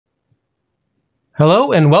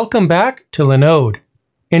Hello and welcome back to Linode.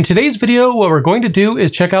 In today's video, what we're going to do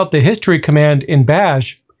is check out the history command in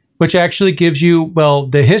Bash, which actually gives you, well,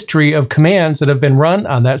 the history of commands that have been run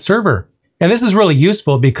on that server. And this is really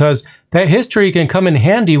useful because that history can come in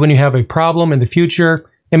handy when you have a problem in the future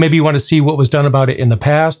and maybe you want to see what was done about it in the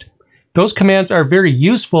past. Those commands are very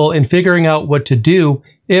useful in figuring out what to do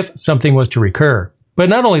if something was to recur. But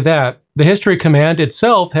not only that, the history command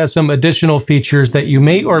itself has some additional features that you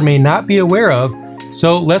may or may not be aware of,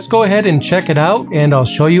 so let's go ahead and check it out and I'll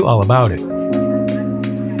show you all about it.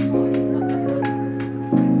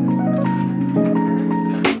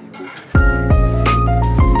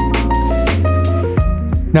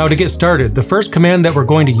 Now to get started, the first command that we're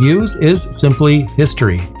going to use is simply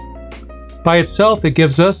history. By itself, it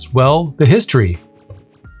gives us, well, the history.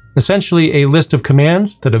 Essentially a list of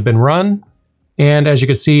commands that have been run, and as you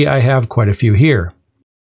can see, I have quite a few here.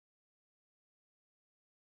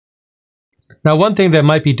 Now, one thing that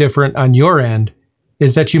might be different on your end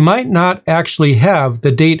is that you might not actually have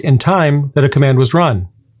the date and time that a command was run.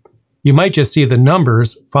 You might just see the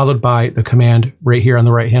numbers followed by the command right here on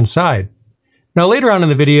the right-hand side. Now, later on in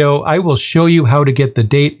the video, I will show you how to get the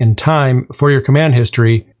date and time for your command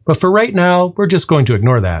history, but for right now, we're just going to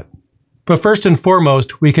ignore that. But first and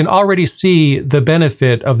foremost, we can already see the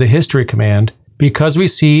benefit of the history command because we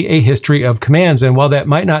see a history of commands, and while that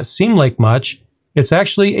might not seem like much, it's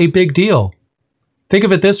actually a big deal. Think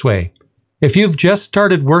of it this way. If you've just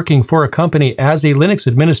started working for a company as a Linux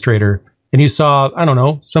administrator and you saw, I don't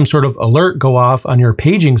know, some sort of alert go off on your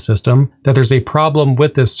paging system that there's a problem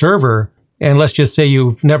with this server, and let's just say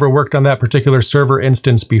you've never worked on that particular server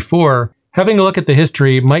instance before, having a look at the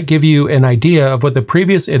history might give you an idea of what the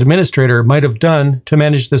previous administrator might have done to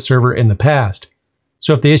manage the server in the past.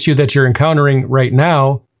 So if the issue that you're encountering right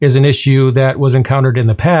now is an issue that was encountered in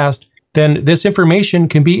the past, then this information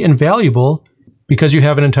can be invaluable because you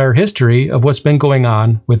have an entire history of what's been going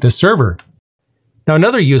on with this server. Now,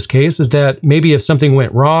 another use case is that maybe if something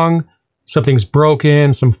went wrong, something's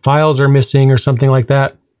broken, some files are missing or something like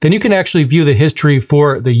that, then you can actually view the history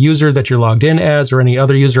for the user that you're logged in as or any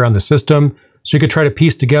other user on the system. So you could try to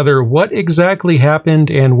piece together what exactly happened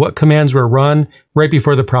and what commands were run right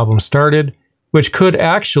before the problem started, which could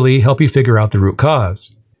actually help you figure out the root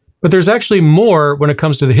cause. But there's actually more when it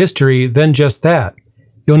comes to the history than just that.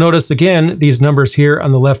 You'll notice again these numbers here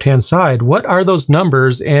on the left-hand side. What are those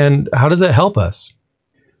numbers and how does that help us?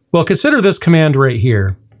 Well, consider this command right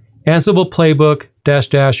here, Ansible playbook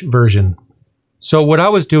 -- version. So what I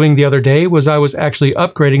was doing the other day was I was actually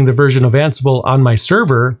upgrading the version of Ansible on my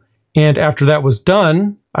server, and after that was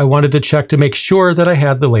done, I wanted to check to make sure that I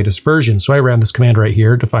had the latest version. So I ran this command right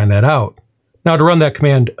here to find that out. Now to run that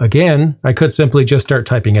command again, I could simply just start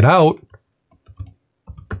typing it out,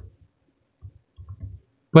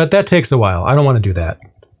 but that takes a while. I don't want to do that.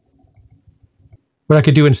 What I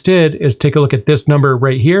could do instead is take a look at this number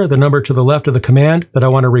right here, the number to the left of the command that I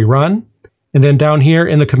want to rerun. And then down here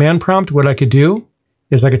in the command prompt, what I could do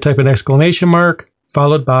is I could type an exclamation mark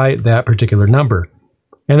followed by that particular number.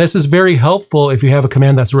 And this is very helpful if you have a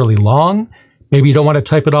command that's really long. Maybe you don't want to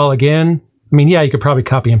type it all again. I mean, yeah, you could probably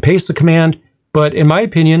copy and paste the command, but in my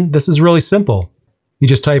opinion, this is really simple. You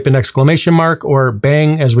just type an exclamation mark or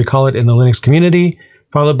bang, as we call it in the Linux community,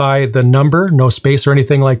 followed by the number, no space or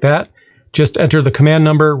anything like that. Just enter the command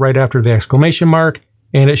number right after the exclamation mark,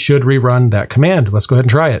 and it should rerun that command. Let's go ahead and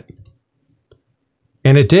try it.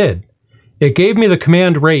 And it did. It gave me the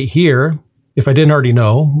command right here. If I didn't already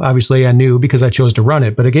know, obviously I knew because I chose to run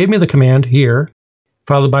it, but it gave me the command here,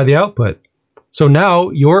 followed by the output. So now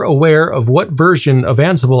you're aware of what version of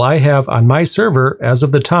Ansible I have on my server as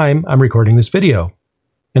of the time I'm recording this video.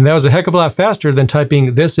 And that was a heck of a lot faster than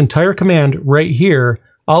typing this entire command right here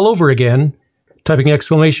all over again. Typing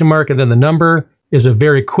exclamation mark and then the number is a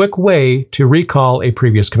very quick way to recall a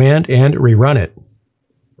previous command and rerun it.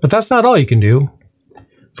 But that's not all you can do.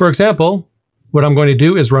 For example, what I'm going to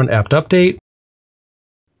do is run apt update,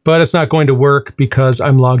 but it's not going to work because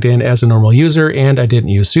I'm logged in as a normal user and I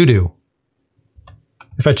didn't use Sudo.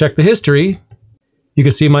 If I check the history, you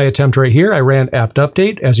can see my attempt right here. I ran apt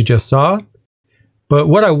update as you just saw. But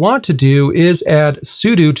what I want to do is add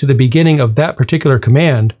sudo to the beginning of that particular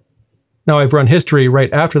command. Now I've run history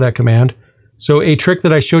right after that command. So a trick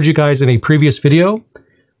that I showed you guys in a previous video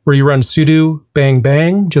where you run sudo bang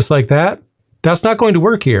bang just like that, that's not going to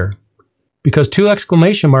work here because 2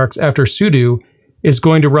 exclamation marks after sudo is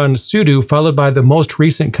going to run sudo followed by the most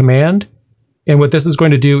recent command. And what this is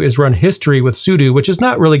going to do is run history with sudo, which is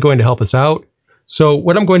not really going to help us out. So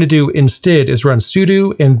what I'm going to do instead is run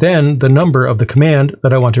sudo and then the number of the command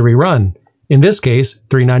that I want to rerun. In this case,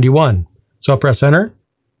 391. So I'll press enter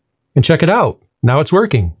and check it out. Now it's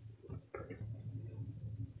working.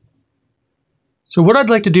 So what I'd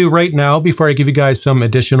like to do right now, before I give you guys some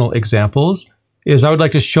additional examples, is I would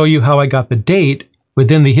like to show you how I got the date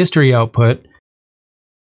within the history output.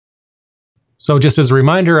 So just as a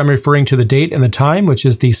reminder, I'm referring to the date and the time, which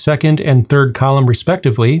is the second and third column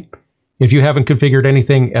respectively. If you haven't configured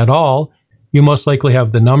anything at all, you most likely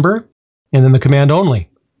have the number and then the command only.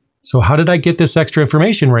 So how did I get this extra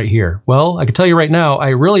information right here? Well, I can tell you right now, I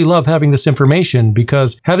really love having this information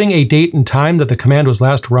because having a date and time that the command was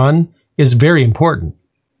last run is very important.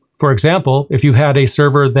 For example, if you had a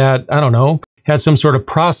server that, I don't know, had some sort of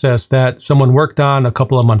process that someone worked on a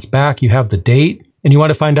couple of months back, you have the date, and you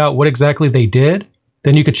want to find out what exactly they did,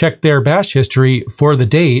 then you could check their bash history for the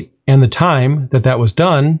date and the time that that was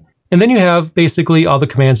done, and then you have basically all the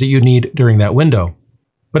commands that you need during that window.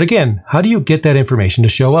 But again, how do you get that information to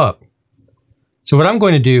show up? So what I'm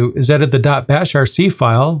going to do is edit the .bashrc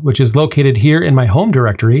file, which is located here in my home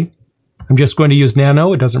directory. I'm just going to use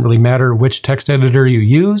Nano. It doesn't really matter which text editor you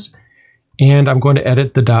use. And I'm going to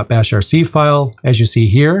edit the .bashrc file, as you see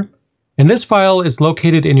here. And this file is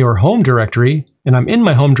located in your home directory, and I'm in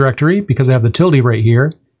my home directory because I have the tilde right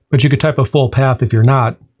here, but you could type a full path if you're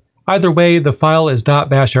not. Either way, the file is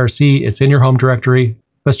 .bashrc, it's in your home directory.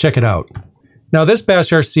 Let's check it out. Now this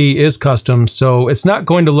bashrc is custom, so it's not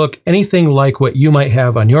going to look anything like what you might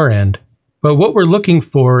have on your end. But what we're looking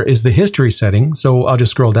for is the history setting, so I'll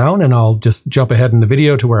just scroll down and I'll just jump ahead in the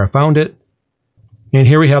video to where I found it. And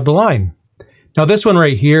here we have the line. Now this one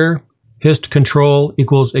right here, hist control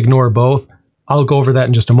equals ignore both. I'll go over that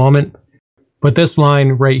in just a moment. But this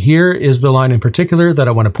line right here is the line in particular that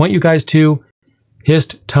I want to point you guys to.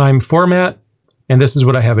 Hist time format, and this is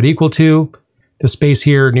what I have it equal to. The space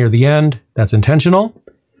here near the end, that's intentional.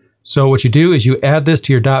 So what you do is you add this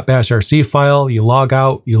to your .bashrc file, you log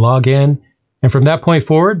out, you log in, and from that point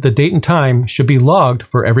forward, the date and time should be logged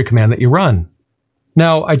for every command that you run.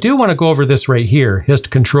 Now, I do want to go over this right here,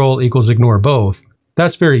 hist control equals ignore both.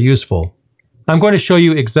 That's very useful. I'm going to show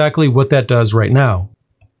you exactly what that does right now.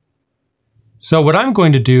 So what I'm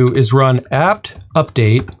going to do is run apt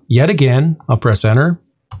update yet again. I'll press enter.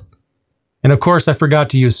 And of course, I forgot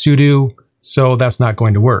to use sudo, so that's not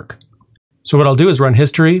going to work. So what I'll do is run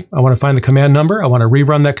history. I want to find the command number. I want to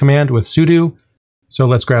rerun that command with sudo. So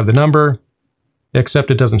let's grab the number,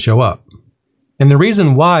 except it doesn't show up. And the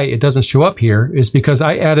reason why it doesn't show up here is because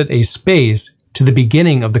I added a space to the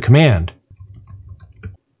beginning of the command.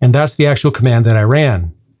 And that's the actual command that I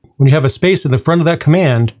ran. When you have a space in the front of that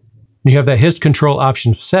command, and you have that hist control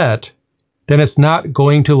option set, then it's not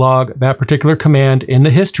going to log that particular command in the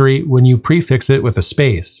history when you prefix it with a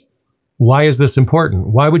space. Why is this important?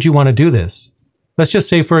 Why would you want to do this? Let's just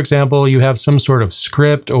say, for example, you have some sort of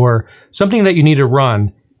script or something that you need to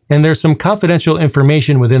run, and there's some confidential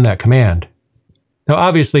information within that command. Now,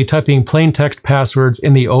 obviously, typing plain text passwords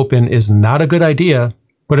in the open is not a good idea,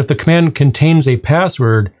 but if the command contains a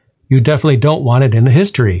password, you definitely don't want it in the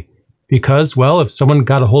history. Because, well, if someone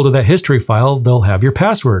got a hold of that history file, they'll have your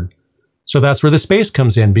password. So that's where the space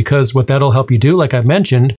comes in, because what that'll help you do, like I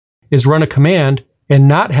mentioned, is run a command and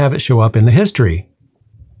not have it show up in the history.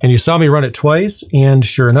 And you saw me run it twice, and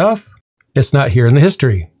sure enough, it's not here in the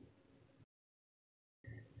history.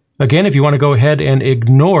 Again, if you want to go ahead and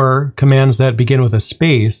ignore commands that begin with a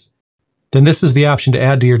space, then this is the option to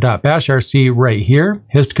add to your .bashrc right here.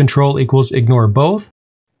 Hist control equals ignore both,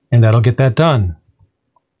 and that'll get that done.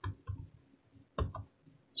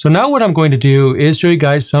 So now what I'm going to do is show you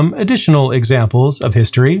guys some additional examples of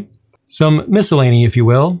history, some miscellany, if you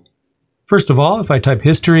will. First of all, if I type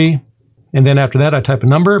history, and then after that I type a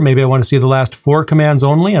number, maybe I want to see the last 4 commands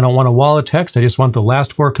only. I don't want a wall of text, I just want the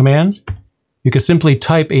last 4 commands. You can simply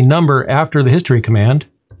type a number after the history command,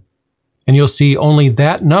 and you'll see only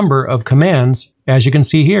that number of commands, as you can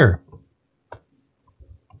see here.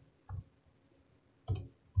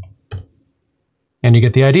 And you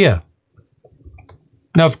get the idea.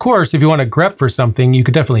 Now, of course, if you want to grep for something, you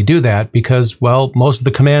could definitely do that because, well, most of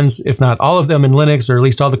the commands, if not all of them in Linux, or at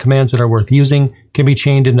least all the commands that are worth using, can be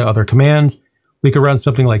chained into other commands. We could run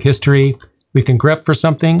something like history. We can grep for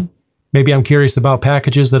something. Maybe I'm curious about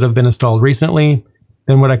packages that have been installed recently.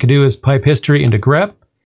 Then what I could do is pipe history into grep,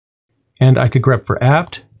 and I could grep for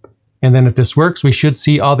apt. And then if this works, we should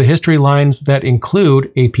see all the history lines that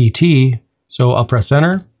include apt. So I'll press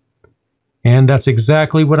enter. And that's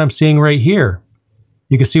exactly what I'm seeing right here.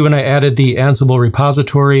 You can see when I added the Ansible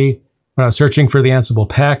repository, when I was searching for the Ansible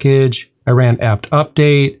package, I ran apt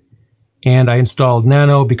update, and I installed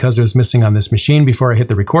Nano because it was missing on this machine before I hit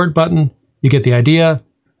the record button. You get the idea.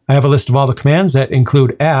 I have a list of all the commands that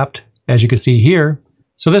include apt, as you can see here.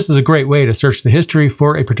 So this is a great way to search the history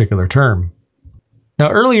for a particular term. Now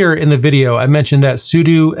earlier in the video, I mentioned that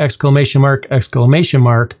sudo !!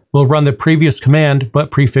 will run the previous command but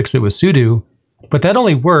prefix it with sudo, but that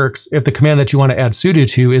only works if the command that you want to add sudo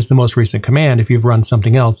to is the most recent command. If you've run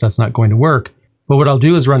something else, that's not going to work. But what I'll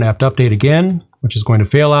do is run apt update again, which is going to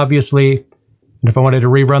fail obviously. And if I wanted to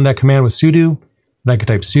rerun that command with sudo, then I could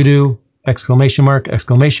type sudo !! And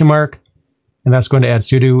that's going to add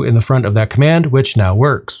sudo in the front of that command, which now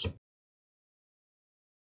works.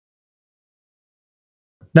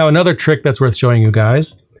 Now another trick that's worth showing you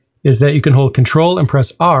guys is that you can hold Control and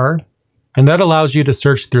press R, and that allows you to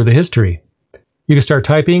search through the history. You can start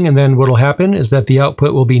typing, and then what will happen is that the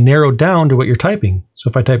output will be narrowed down to what you're typing. So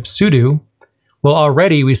if I type sudo, well,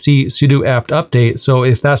 already we see sudo apt update, so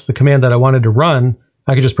if that's the command that I wanted to run,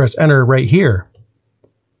 I could just press enter right here.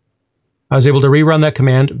 I was able to rerun that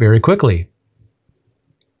command very quickly.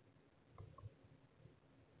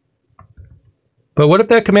 But what if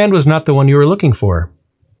that command was not the one you were looking for?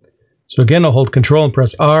 So again, I'll hold Control and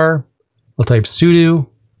press R, I'll type sudo,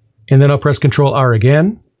 and then I'll press Control R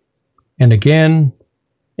again, and again,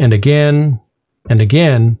 and again, and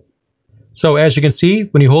again. So as you can see,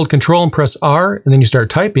 when you hold Control and press R, and then you start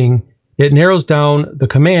typing, it narrows down the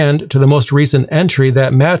command to the most recent entry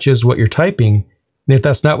that matches what you're typing. And if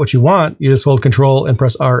that's not what you want, you just hold Control and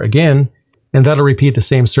press R again, and that'll repeat the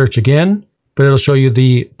same search again, but it'll show you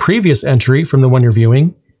the previous entry from the one you're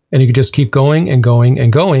viewing, and you can just keep going and going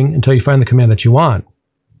and going until you find the command that you want.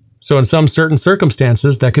 So in some certain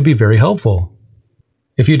circumstances, that could be very helpful.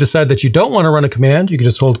 If you decide that you don't want to run a command, you can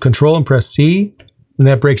just hold Control and press C, and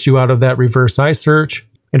that breaks you out of that reverse I search,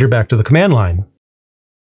 and you're back to the command line.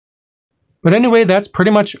 But anyway, that's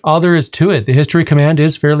pretty much all there is to it. The history command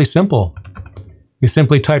is fairly simple. We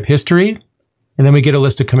simply type history, and then we get a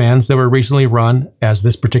list of commands that were recently run as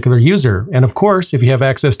this particular user. And of course, if you have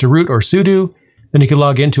access to root or sudo, then you can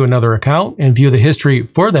log into another account and view the history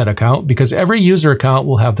for that account, because every user account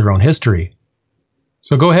will have their own history.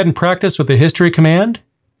 So go ahead and practice with the history command,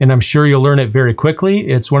 and I'm sure you'll learn it very quickly.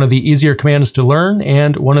 It's one of the easier commands to learn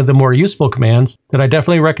and one of the more useful commands that I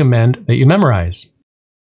definitely recommend that you memorize.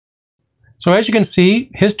 So as you can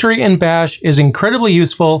see, history in Bash is incredibly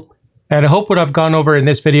useful, and I hope what I've gone over in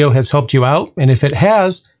this video has helped you out. And if it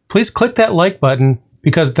has, please click that like button,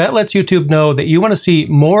 because that lets YouTube know that you want to see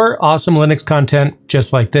more awesome Linux content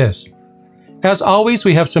just like this. As always,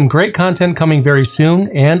 we have some great content coming very soon,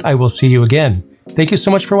 and I will see you again. Thank you so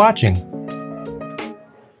much for watching.